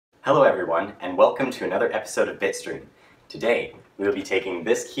Hello everyone, and welcome to another episode of Bitstream. Today, we will be taking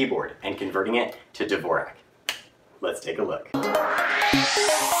this keyboard and converting it to Dvorak. Let's take a look.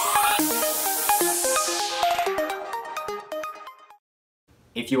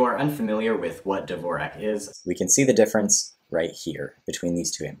 If you are unfamiliar with what Dvorak is, we can see the difference right here between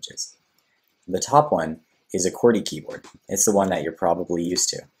these two images. The top one is a QWERTY keyboard. It's the one that you're probably used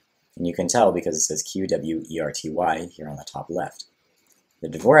to. And you can tell because it says QWERTY here on the top left. The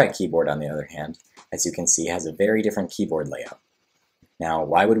Dvorak keyboard, on the other hand, as you can see, has a very different keyboard layout. Now,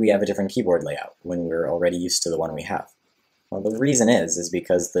 why would we have a different keyboard layout when we're already used to the one we have? Well, the reason is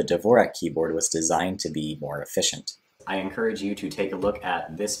because the Dvorak keyboard was designed to be more efficient. I encourage you to take a look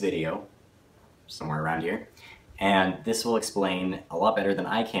at this video, somewhere around here, and this will explain a lot better than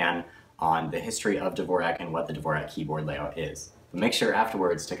I can on the history of Dvorak and what the Dvorak keyboard layout is. But make sure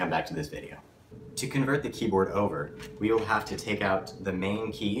afterwards to come back to this video. To convert the keyboard over, we will have to take out the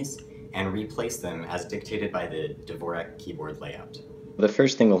main keys and replace them as dictated by the Dvorak keyboard layout. The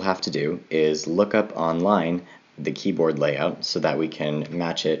first thing we'll have to do is look up online the keyboard layout so that we can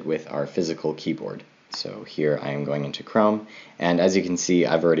match it with our physical keyboard. So here I am going into Chrome, and as you can see,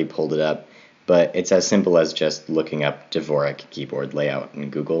 I've already pulled it up, but it's as simple as just looking up Dvorak keyboard layout in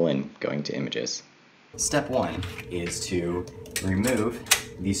Google and going to images. Step one is to remove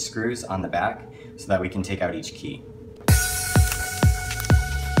these screws on the back so that we can take out each key.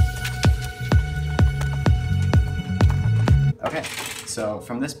 Okay, so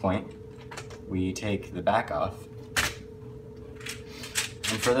from this point, we take the back off.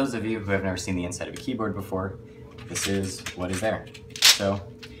 And for those of you who have never seen the inside of a keyboard before, this is what is there. So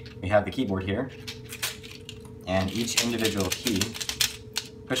we have the keyboard here, and each individual key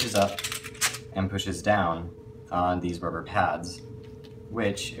pushes up and pushes down on these rubber pads,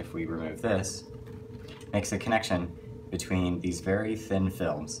 which, if we remove this, makes a connection between these very thin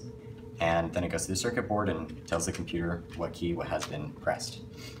films, and then it goes to the circuit board and tells the computer what key has been pressed.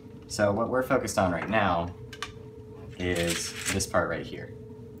 So what we're focused on right now is this part right here.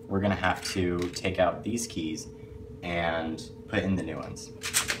 We're going to have to take out these keys and put in the new ones.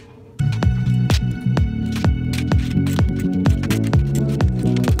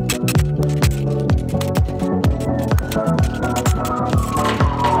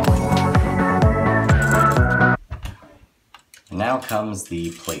 Now comes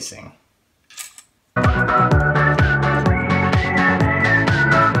the placing.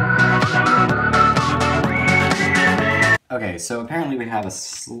 Okay, so apparently we have a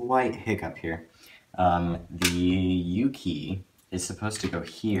slight hiccup here. The U key is supposed to go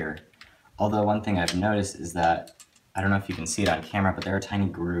here, although one thing I've noticed is that, I don't know if you can see it on camera, but there are tiny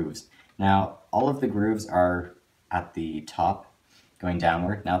grooves. Now, all of the grooves are at the top, going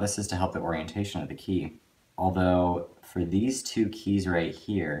downward. Now this is to help the orientation of the key. Although, for these two keys right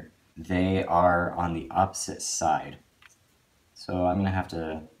here, they are on the opposite side. So I'm going to have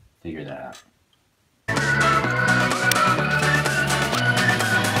to figure that out.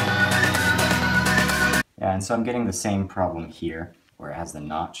 Yeah, and so I'm getting the same problem here, where it has the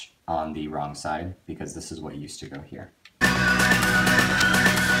notch on the wrong side, because this is what used to go here.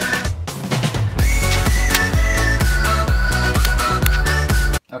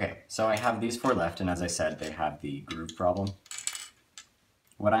 Okay, so I have these four left, and as I said, they have the groove problem.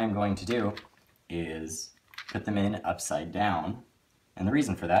 What I am going to do is put them in upside down, and the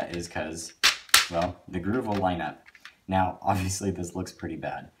reason for that is because, well, the groove will line up. Now, obviously this looks pretty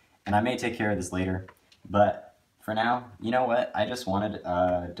bad, and I may take care of this later, but for now, you know what? I just wanted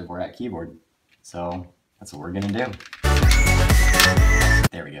a Dvorak keyboard, so that's what we're gonna do.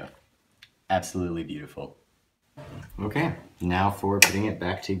 There we go. Absolutely beautiful. Okay, now for putting it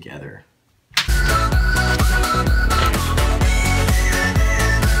back together.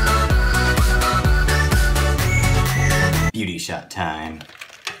 Beauty shot time.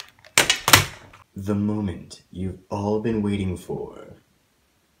 The moment you've all been waiting for.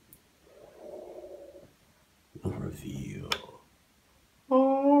 The reveal.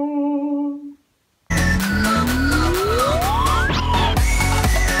 Oh.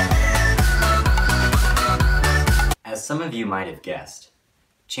 As some of you might have guessed,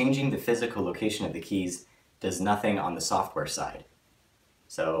 changing the physical location of the keys does nothing on the software side.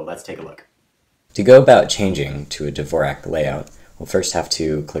 So let's take a look. To go about changing to a Dvorak layout, we'll first have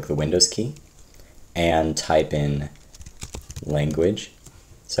to click the Windows key and type in language.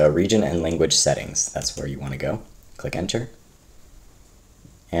 So region and language settings, that's where you want to go. Click enter.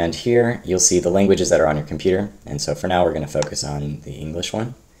 And here you'll see the languages that are on your computer. And so for now we're going to focus on the English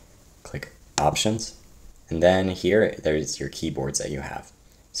one. Click options. And then here there's your keyboards that you have.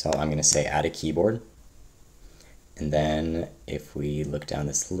 So I'm going to say add a keyboard. And then if we look down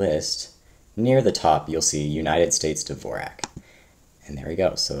this list, near the top you'll see United States Dvorak. And there we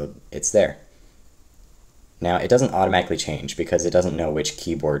go, so it's there. Now it doesn't automatically change because it doesn't know which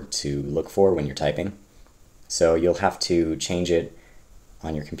keyboard to look for when you're typing. So you'll have to change it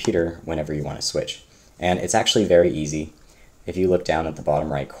on your computer whenever you want to switch. And it's actually very easy. If you look down at the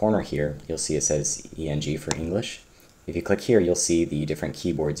bottom right corner here, you'll see it says ENG for English. If you click here, you'll see the different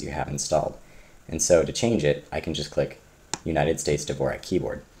keyboards you have installed. And so to change it, I can just click United States Dvorak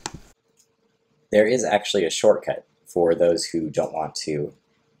keyboard. There is actually a shortcut for those who don't want to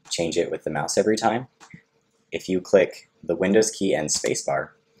change it with the mouse every time. If you click the Windows key and spacebar,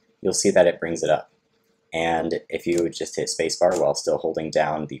 you'll see that it brings it up. And if you just hit spacebar while still holding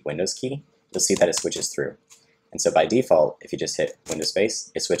down the Windows key, you'll see that it switches through. And so by default, if you just hit Windows space,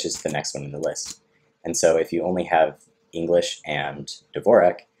 it switches to the next one in the list. And so if you only have English and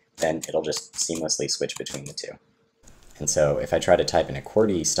Dvorak, then it'll just seamlessly switch between the two. And so if I try to type in a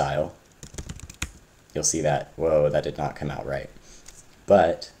QWERTY style, you'll see that, whoa, that did not come out right.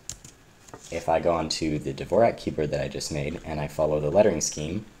 But if I go onto the Dvorak keyboard that I just made and I follow the lettering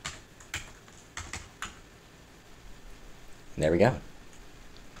scheme, there we go.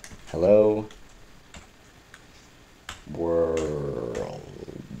 Hello world.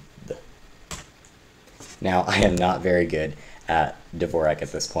 Now, I am not very good at Dvorak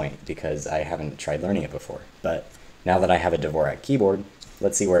at this point because I haven't tried learning it before, but now that I have a Dvorak keyboard,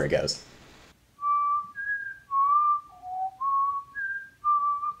 let's see where it goes.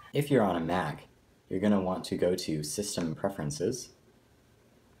 If you're on a Mac, you're going to want to go to System Preferences,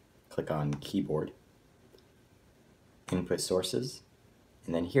 click on Keyboard, Input Sources,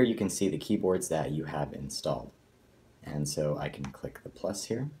 and then here you can see the keyboards that you have installed. And so I can click the plus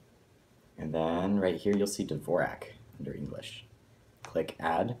here, and then right here you'll see Dvorak under English. Click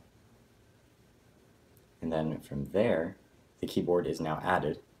Add, and then from there the keyboard is now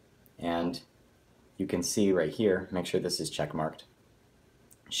added, and you can see right here, make sure this is check marked,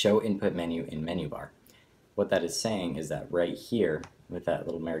 Show Input Menu in Menu Bar. What that is saying is that right here with that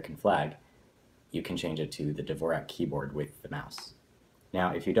little American flag, you can change it to the Dvorak keyboard with the mouse.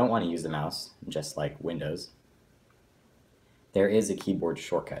 Now if you don't want to use the mouse, just like Windows, there is a keyboard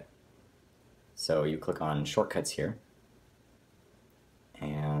shortcut. So you click on Shortcuts here,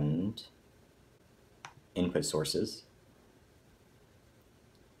 and Input Sources,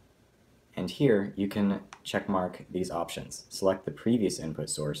 and here you can check mark these options. Select the previous input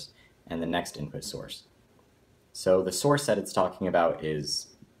source and the next input source. So the source that it's talking about is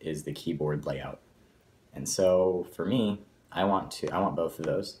the keyboard layout. And so for me, I want both of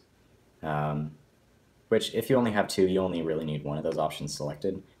those. Which if you only have two, you only really need one of those options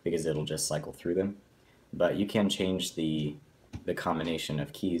selected because it'll just cycle through them. But you can change the combination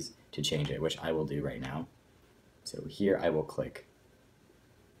of keys to change it, which I will do right now. So here I will click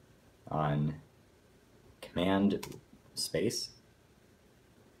on Command space,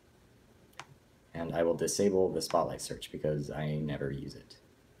 and I will disable the spotlight search because I never use it.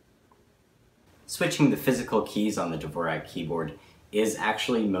 Switching the physical keys on the Dvorak keyboard is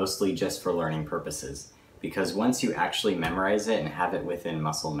actually mostly just for learning purposes, because once you actually memorize it and have it within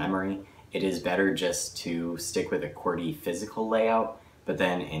muscle memory, it is better just to stick with a QWERTY physical layout, but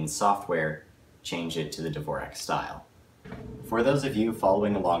then in software, change it to the Dvorak style. For those of you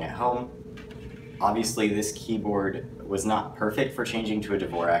following along at home, obviously this keyboard was not perfect for changing to a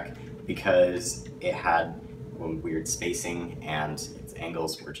Dvorak because it had weird spacing and its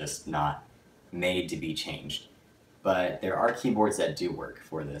angles were just not made to be changed. But there are keyboards that do work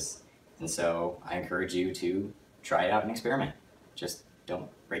for this, and so I encourage you to try it out and experiment. Just don't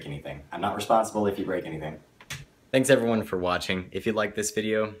break anything. I'm not responsible if you break anything. Thanks everyone for watching. If you liked this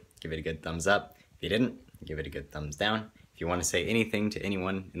video, give it a good thumbs up. If you didn't, give it a good thumbs down. If you want to say anything to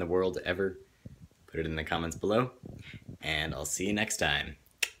anyone in the world ever, put it in the comments below, and I'll see you next time.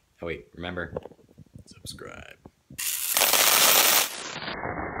 Oh wait, remember, subscribe.